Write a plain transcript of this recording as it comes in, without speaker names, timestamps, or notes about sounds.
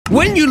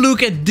When you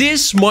look at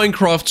this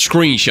Minecraft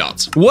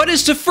screenshot, what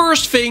is the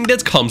first thing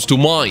that comes to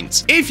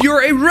mind? If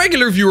you're a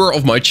regular viewer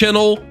of my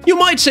channel, you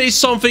might say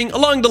something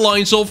along the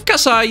lines of,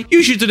 Kasai,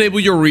 you should enable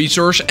your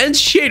resource and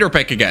shader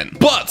pack again.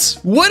 But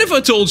what if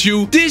I told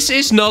you this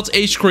is not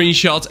a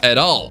screenshot at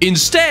all?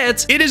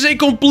 Instead, it is a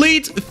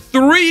complete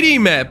 3D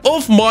map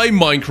of my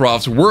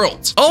Minecraft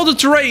world. All the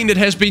terrain that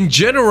has been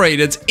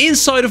generated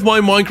inside of my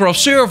Minecraft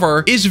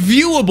server is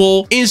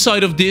viewable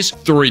inside of this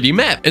 3D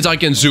map. And I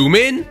can zoom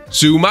in,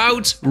 zoom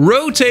out,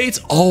 rotate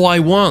all I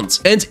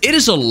want. And it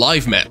is a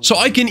live map, so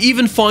I can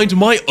even find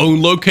my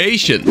own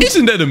location.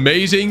 Isn't that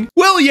amazing?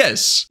 Well,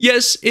 yes.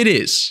 Yes, it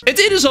is. And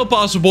it is all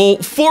possible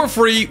for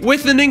free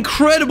with an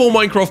incredible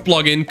Minecraft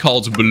plugin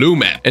called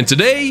BlueMap. And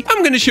today, I'm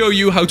going to show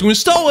you how to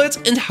install it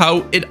and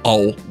how it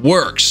all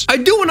works. I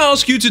do want to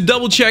ask you to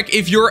double check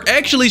if you're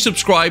actually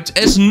subscribed,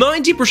 as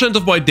 90%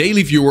 of my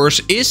daily viewers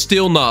is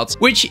still not,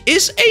 which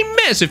is a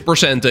massive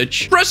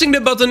percentage. Pressing the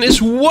button is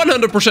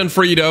 100%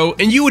 free though,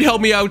 and you would help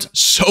me out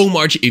so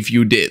much if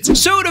you did.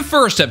 So the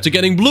first step to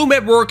getting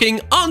BlueMap working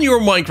on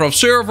your Minecraft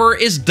server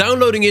is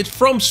downloading it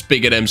from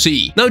Spigot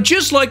MC. Now,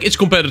 just like its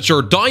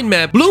competitor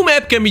Dynmap,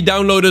 BlueMap can be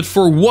downloaded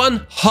for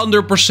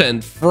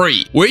 100%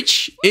 free,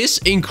 which is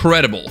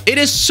incredible. It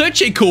is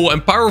such a cool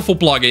and powerful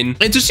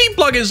plugin, and to see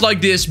plugins like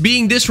this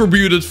being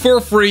distributed for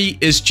free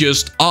is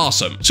just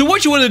awesome. So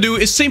what you want to do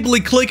is simply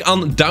click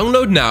on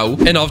download now,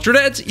 and after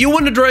that you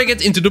want to drag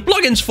it into the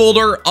plugins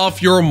folder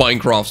of your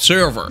Minecraft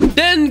server.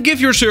 Then give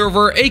your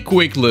server a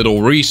quick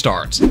little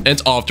restart, and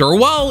after a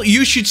while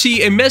you should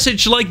see a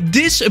message like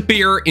this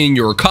appear in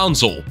your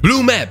console.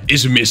 BlueMap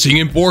is missing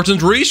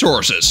important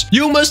resources.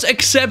 You must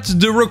accept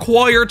the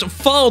required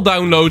file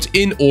download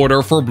in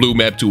order for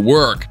BlueMap to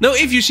work. Now,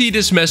 if you see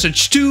this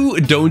message too,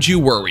 don't you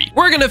worry.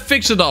 We're gonna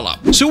fix it all up.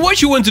 So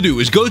what you want to do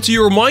is go to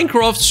your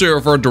Minecraft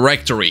server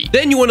directory.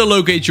 Then you want to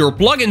locate your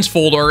plugins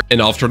folder,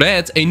 and after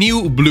that a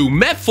new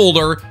BlueMap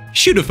folder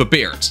should have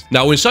appeared.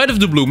 Now, inside of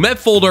the BlueMap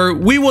folder,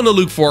 we want to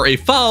look for a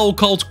file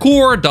called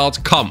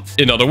core.conf.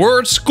 In other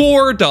words,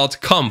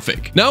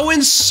 core.config. Now,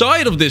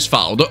 inside of this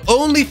file, the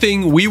only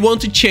thing we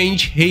want to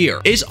change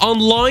here is on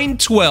line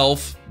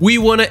 12, we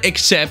want to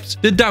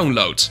accept the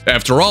download.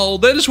 After all,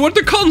 that is what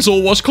the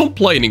console was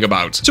complaining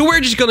about. So we're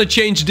just gonna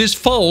change this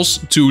false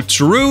to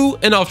true,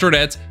 and after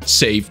that,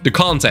 save the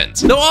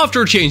content. Now,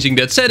 after changing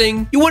that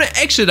setting, you want to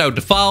exit out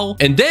the file,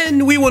 and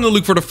then we want to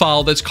look for the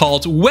file that's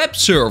called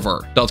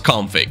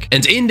webserver.config.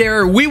 And in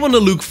there, we want to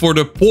look for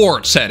the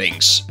port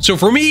settings. So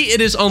for me, it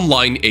is on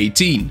line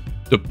 18.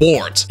 The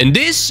port. And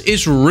this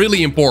is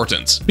really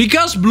important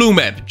because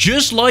BlueMap,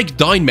 just like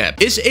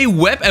Dynmap, is a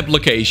web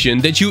application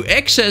that you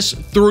access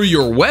through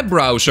your web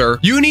browser.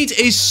 You need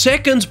a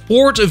second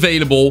port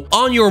available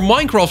on your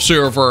Minecraft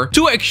server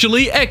to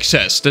actually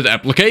access that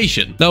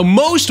application. Now,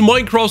 most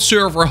Minecraft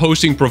server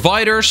hosting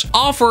providers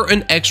offer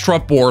an extra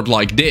port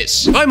like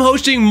this. I'm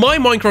hosting my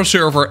Minecraft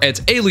server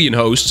at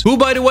AlienHost, who,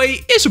 by the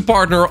way, is a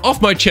partner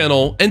of my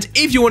channel, and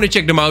if you want to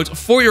check them out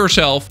for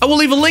yourself, I will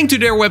leave a link to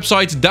their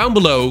website down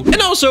below. And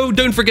also,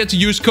 don't forget to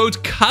use code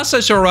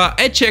KASAISARA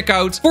at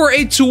checkout for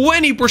a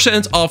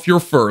 20% off your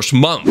first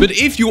month. But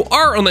if you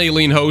are on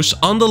AlienHost,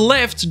 on the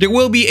left there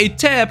will be a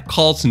tab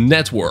called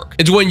Network.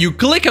 And when you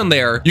click on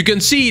there, you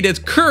can see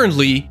that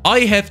currently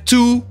I have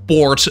 2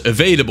 ports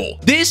available.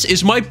 This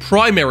is my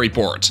primary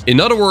port. In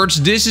other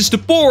words, this is the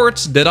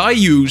port that I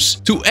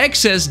use to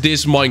access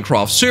this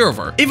Minecraft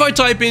server. If I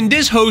type in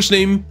this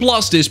hostname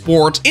plus this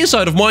port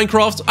inside of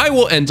Minecraft, I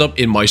will end up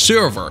in my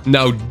server.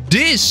 Now,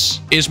 this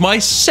is my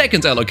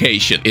second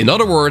allocation. In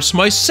other words,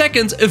 my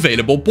second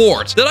available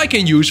port that I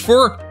can use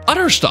for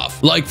other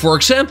stuff, like for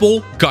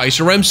example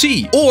Kaiser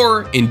MC,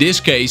 or in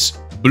this case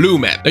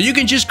BlueMap. Now, you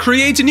can just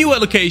create a new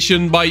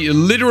allocation by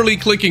literally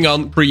clicking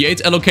on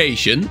create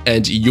allocation,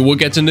 and you will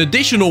get an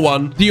additional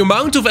one. The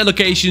amount of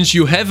allocations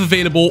you have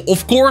available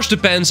of course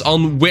depends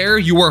on where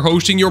you are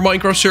hosting your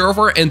Minecraft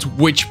server and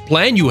which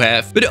plan you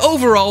have, but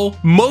overall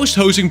most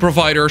hosting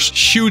providers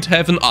should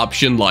have an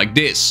option like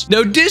this.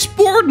 Now, this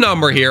port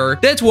number here,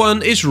 that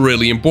one is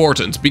really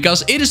important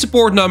because it is the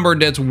port number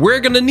that we're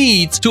gonna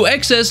need to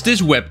access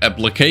this web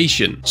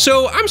application.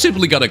 So I'm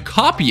simply gonna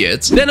copy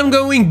it, then I'm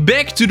going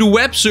back to the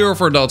web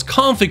server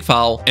 .config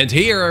file, and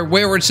here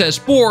where it says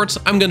port,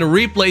 I'm gonna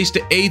replace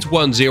the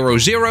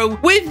 8100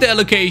 with the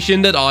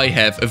allocation that I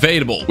have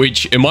available,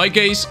 which in my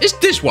case is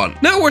this one.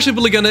 Now we're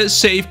simply gonna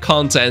save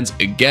content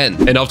again,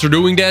 and after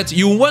doing that,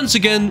 you once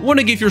again want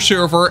to give your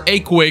server a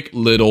quick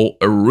little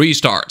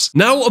restart.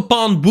 Now,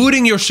 upon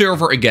booting your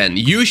server again,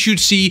 you should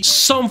see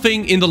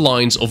something in the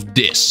lines of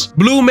this.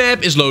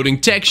 BlueMap is loading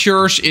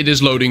textures, it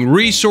is loading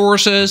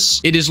resources,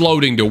 it is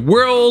loading the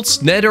world,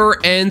 nether,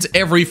 and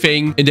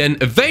everything, and then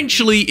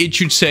eventually it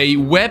should say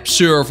web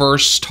server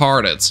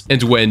started.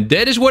 And when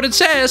that is what it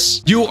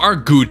says, you are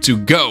good to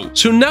go.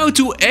 So now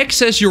to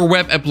access your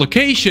web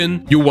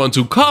application, you want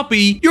to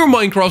copy your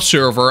Minecraft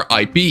server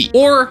IP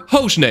or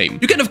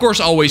hostname. You can of course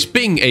always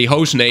ping a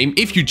hostname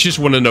if you just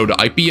want to know the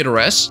IP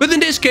address, but in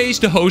this case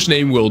the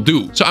hostname will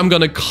do. So I'm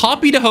gonna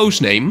copy the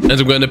hostname and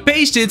I'm gonna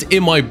paste it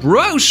in my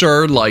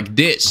browser like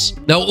this.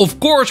 Now of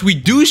course we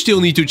do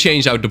still need to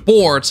change out the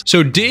port.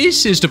 So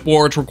this is the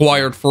port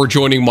required for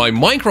joining my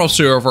Minecraft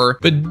server,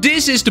 but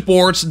this is the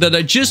port that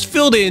I just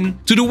filled in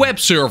to the web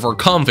server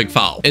config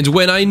file. And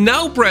when I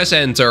now press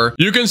enter,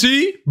 you can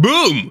see,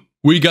 boom!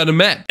 We got a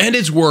map and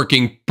it's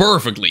working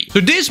perfectly. So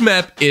this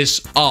map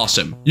is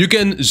awesome. You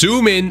can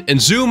zoom in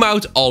and zoom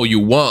out all you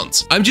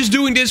want. I'm just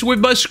doing this with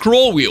my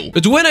scroll wheel.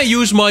 But when I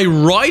use my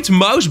right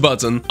mouse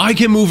button, I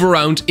can move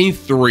around in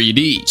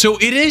 3D. So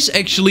it is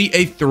actually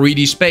a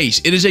 3D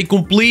space. It is a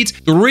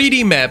complete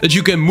 3D map that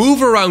you can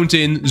move around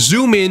in,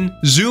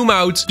 zoom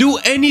out, do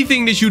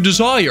anything that you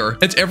desire.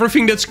 And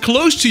everything that's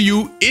close to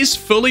you is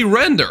fully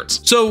rendered.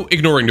 So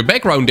ignoring the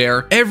background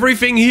there,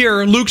 everything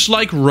here looks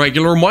like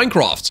regular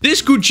Minecraft.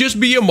 This could just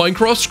be a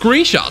Minecraft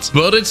screenshot,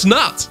 but it's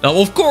not. Now,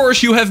 of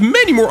course, you have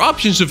many more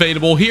options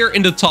available here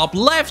in the top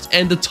left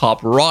and the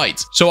top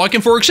right. So I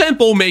can, for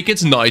example, make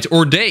it night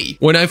or day.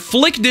 When I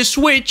flick this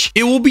switch,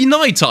 it will be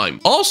nighttime.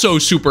 Also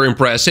super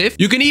impressive,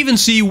 you can even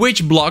see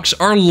which blocks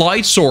are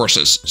light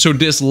sources. So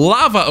this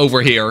lava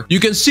over here, you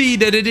can see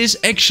that it is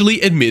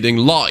actually emitting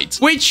light,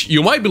 which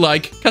you might be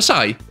like,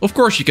 Kasai, of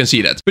course you can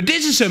see that. But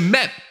this is a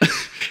map.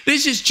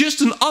 This is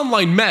just an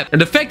online map, and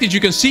the fact that you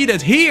can see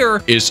that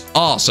here is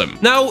awesome.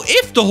 Now,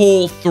 if the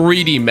whole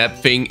 3D map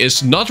thing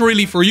is not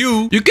really for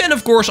you, you can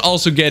of course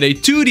also get a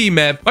 2D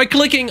map by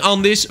clicking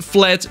on this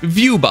flat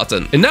view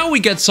button. And now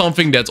we get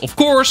something that of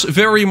course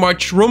very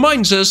much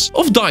reminds us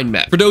of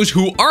Dynmap. For those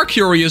who are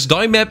curious,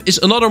 Dynmap is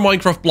another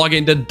Minecraft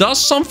plugin that does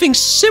something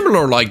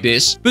similar like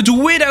this, but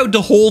without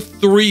the whole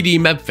 3D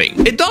map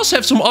thing. It does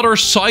have some other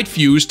side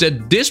views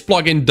that this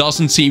plugin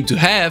doesn't seem to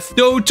have,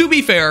 though to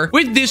be fair,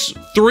 with this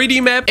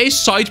 3D map, a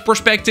side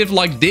perspective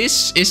like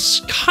this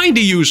is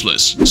kinda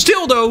useless.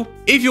 Still though,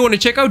 if you want to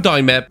check out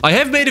Dynmap, I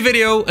have made a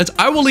video and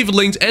I will leave it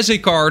linked as a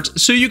card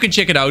so you can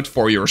check it out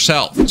for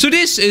yourself. So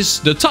this is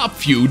the top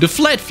view, the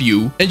flat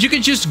view, and you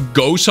can just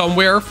go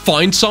somewhere,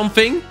 find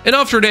something, and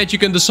after that you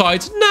can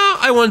decide, nah,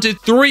 I want it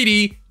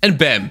 3D, and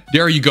bam,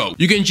 there you go.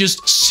 You can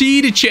just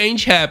see the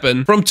change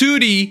happen. From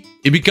 2D,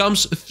 it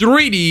becomes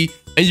 3D,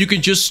 and you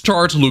can just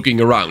start looking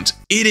around.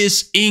 It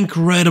is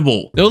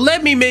incredible. Now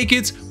let me make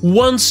it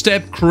one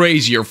step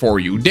crazier for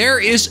you. There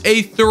is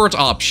a third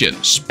option,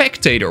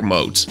 spectator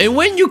mode. And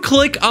when you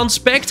click on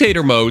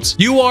spectator mode,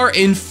 you are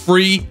in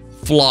free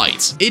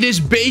flight. It is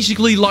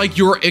basically like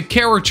you're a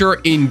character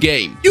in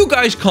game. You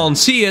guys can't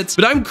see it,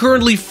 but I'm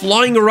currently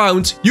flying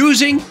around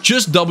using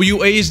just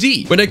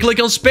WASD. When I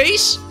click on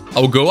space,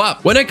 I'll go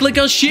up. When I click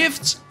on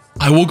shift,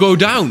 I will go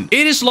down.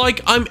 It is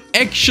like I'm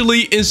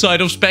actually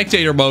inside of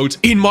spectator mode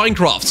in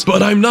Minecraft,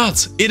 but I'm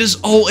not. It is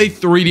all a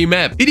 3D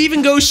map. It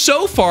even goes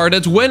so far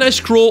that when I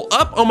scroll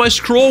up on my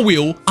scroll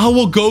wheel, I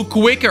will go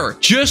quicker,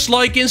 just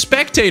like in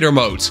spectator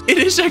mode. It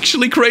is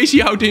actually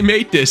crazy how they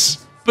made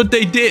this, but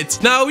they did.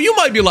 Now, you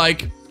might be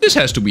like, this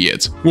has to be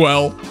it.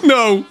 Well,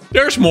 no,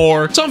 there's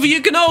more. Something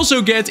you can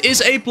also get is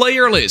a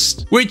player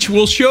list, which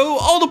will show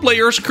all the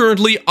players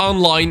currently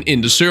online in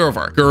the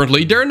server.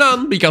 Currently, there are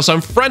none because I'm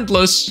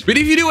friendless. But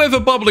if you do have a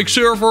public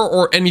server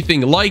or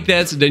anything like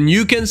that, then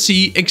you can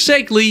see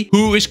exactly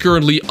who is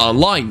currently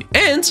online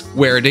and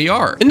where they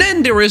are. And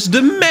then there is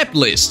the map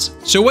list.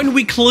 So when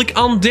we click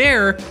on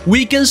there,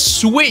 we can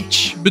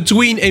switch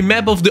between a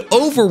map of the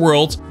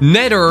overworld,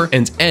 Nether,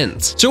 and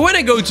End. So when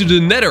I go to the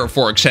Nether,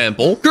 for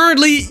example,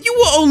 currently you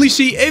will only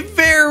see a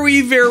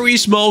very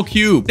small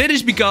cube. That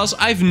is because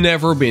I've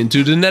never been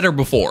to the Nether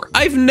before.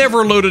 I've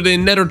never loaded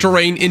in Nether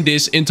terrain in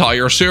this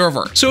entire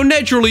server. So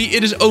naturally,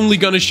 it is only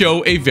gonna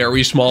show a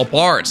very small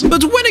part.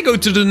 But when I go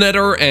to the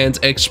Nether and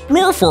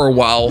explore for a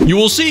while, you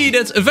will see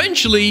that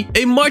eventually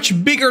a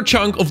much bigger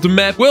chunk of the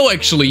map will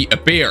actually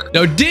appear.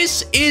 Now,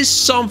 this is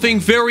something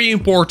very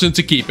important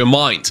to keep in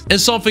mind,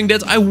 and something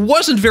that I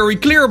wasn't very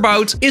clear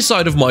about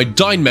inside of my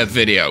Dynmap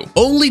video.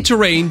 Only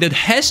terrain that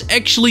has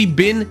actually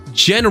been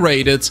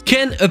generated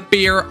can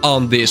appear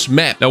on this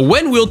map. Now,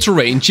 when will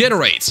terrain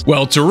generate?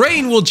 Well,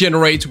 terrain will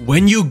generate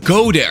when you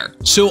go there.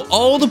 So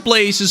all the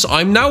places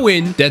I'm now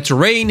in, that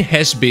terrain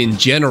has been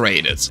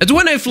generated. And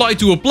when I fly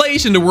to a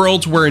place in the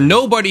world where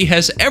nobody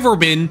has ever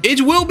been,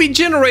 it will be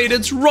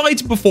generated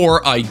right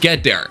before I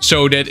get there,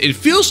 so that it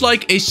feels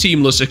like a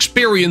seamless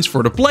experience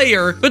for the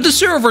player, but the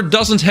server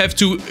doesn't have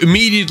to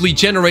immediately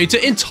generate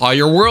the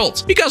entire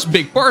world, because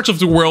big parts of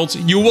the world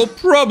you will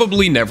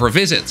probably never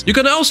visit. You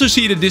can also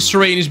see that this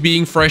terrain is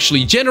being freshly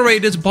actually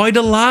generated by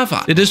the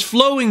lava that is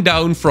flowing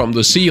down from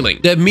the ceiling.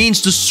 That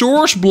means the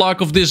source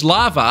block of this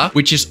lava,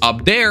 which is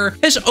up there,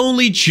 has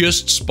only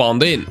just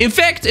spawned in. In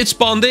fact, it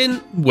spawned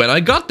in when I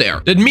got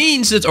there. That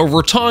means that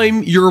over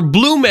time, your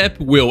blue map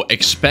will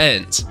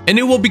expand. And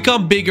it will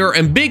become bigger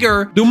and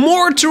bigger the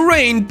more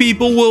terrain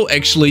people will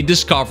actually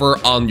discover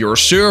on your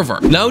server.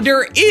 Now,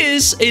 there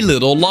is a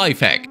little life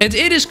hack, and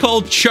it is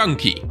called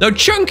Chunky. Now,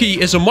 Chunky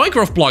is a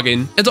Minecraft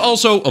plugin, and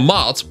also a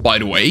mod, by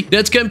the way,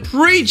 that can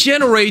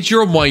pre-generate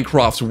your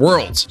Minecraft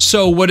world.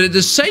 So what it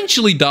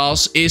essentially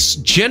does is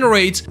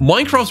generate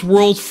Minecraft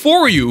world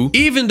for you,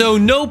 even though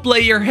no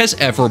player has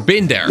ever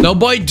been there. Now,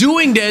 by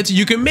doing that,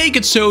 you can make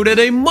it so that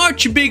a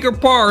much bigger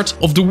part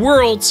of the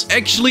world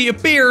actually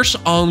appears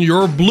on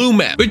your blue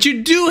map. But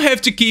you do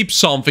have to keep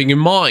something in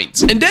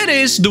mind. And that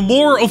is, the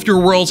more of your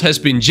world has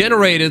been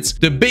generated,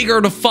 the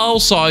bigger the file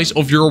size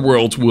of your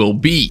world will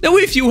be. Now,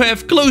 if you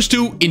have close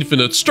to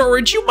infinite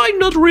storage, you might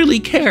not really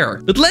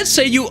care. But let's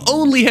say you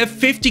only have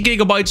 50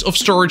 gigabytes of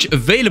storage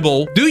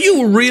available. Do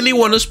you really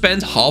want to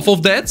spend half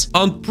of that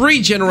on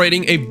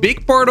pre-generating a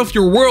big part of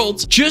your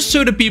world just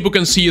so that people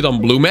can see it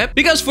on BlueMap?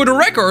 Because for the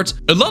record,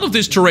 a lot of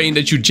this terrain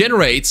that you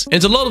generate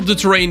and a lot of the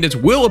terrain that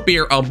will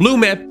appear on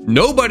BlueMap,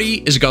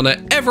 nobody is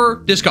gonna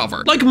ever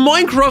discover. Like,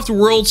 Minecraft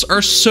worlds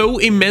are so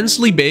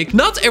immensely big,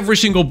 not every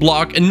single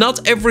block and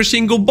not every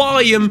single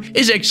biome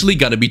is actually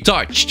gonna be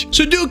touched.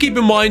 So do keep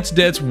in mind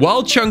that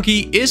while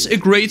Chunky is a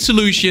great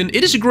solution,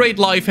 it is a great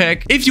life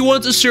hack. If you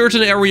want a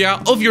certain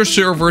area of your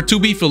server to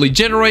be fully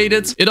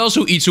generated, it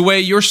also eats away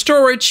your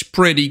storage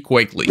pretty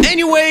quickly.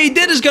 Anyway,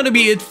 that is gonna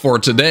be it for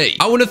today.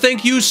 I want to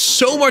thank you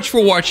so much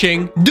for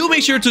watching. Do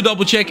make sure to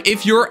double check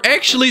if you're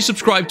actually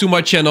subscribed to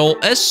my channel,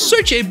 as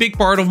such a big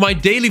part of my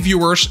daily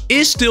viewers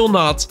is still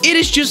not. It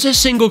is just a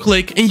single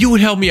click and you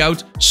would help me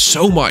out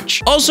so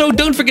much. Also,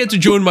 don't forget to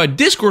join my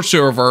Discord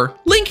server.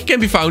 Link can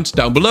be found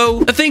down below.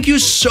 And thank you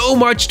so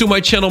much to my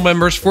channel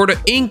members for the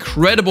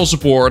incredible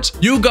support.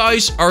 You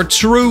guys are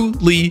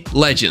truly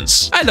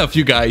legends. I love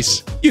you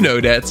guys. You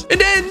know that. And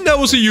then I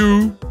will see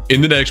you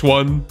in the next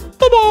one.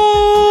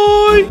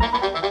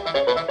 Bye-bye!